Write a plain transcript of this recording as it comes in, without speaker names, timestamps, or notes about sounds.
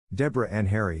Deborah Ann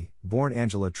Harry, born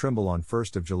Angela Trimble on 1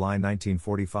 July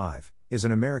 1945, is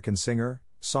an American singer,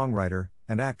 songwriter,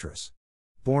 and actress.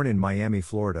 Born in Miami,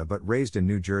 Florida but raised in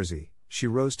New Jersey, she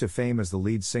rose to fame as the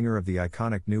lead singer of the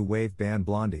iconic new wave band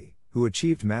Blondie, who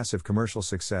achieved massive commercial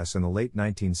success in the late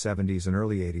 1970s and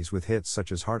early 80s with hits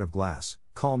such as Heart of Glass,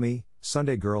 Call Me,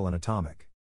 Sunday Girl and Atomic.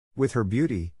 With her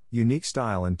beauty, unique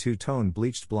style and two-tone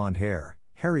bleached blonde hair,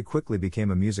 Harry quickly became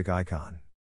a music icon.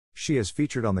 She has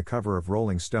featured on the cover of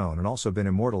Rolling Stone and also been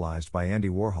immortalized by Andy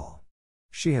Warhol.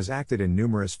 She has acted in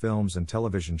numerous films and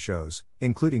television shows,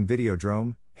 including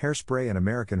Videodrome, Hairspray and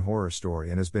American Horror Story,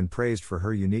 and has been praised for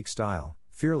her unique style,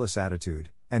 fearless attitude,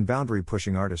 and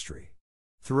boundary-pushing artistry.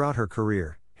 Throughout her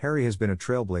career, Harry has been a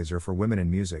trailblazer for women in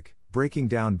music, breaking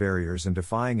down barriers and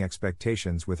defying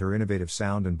expectations with her innovative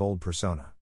sound and bold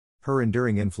persona. Her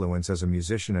enduring influence as a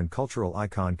musician and cultural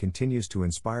icon continues to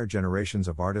inspire generations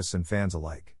of artists and fans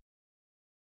alike.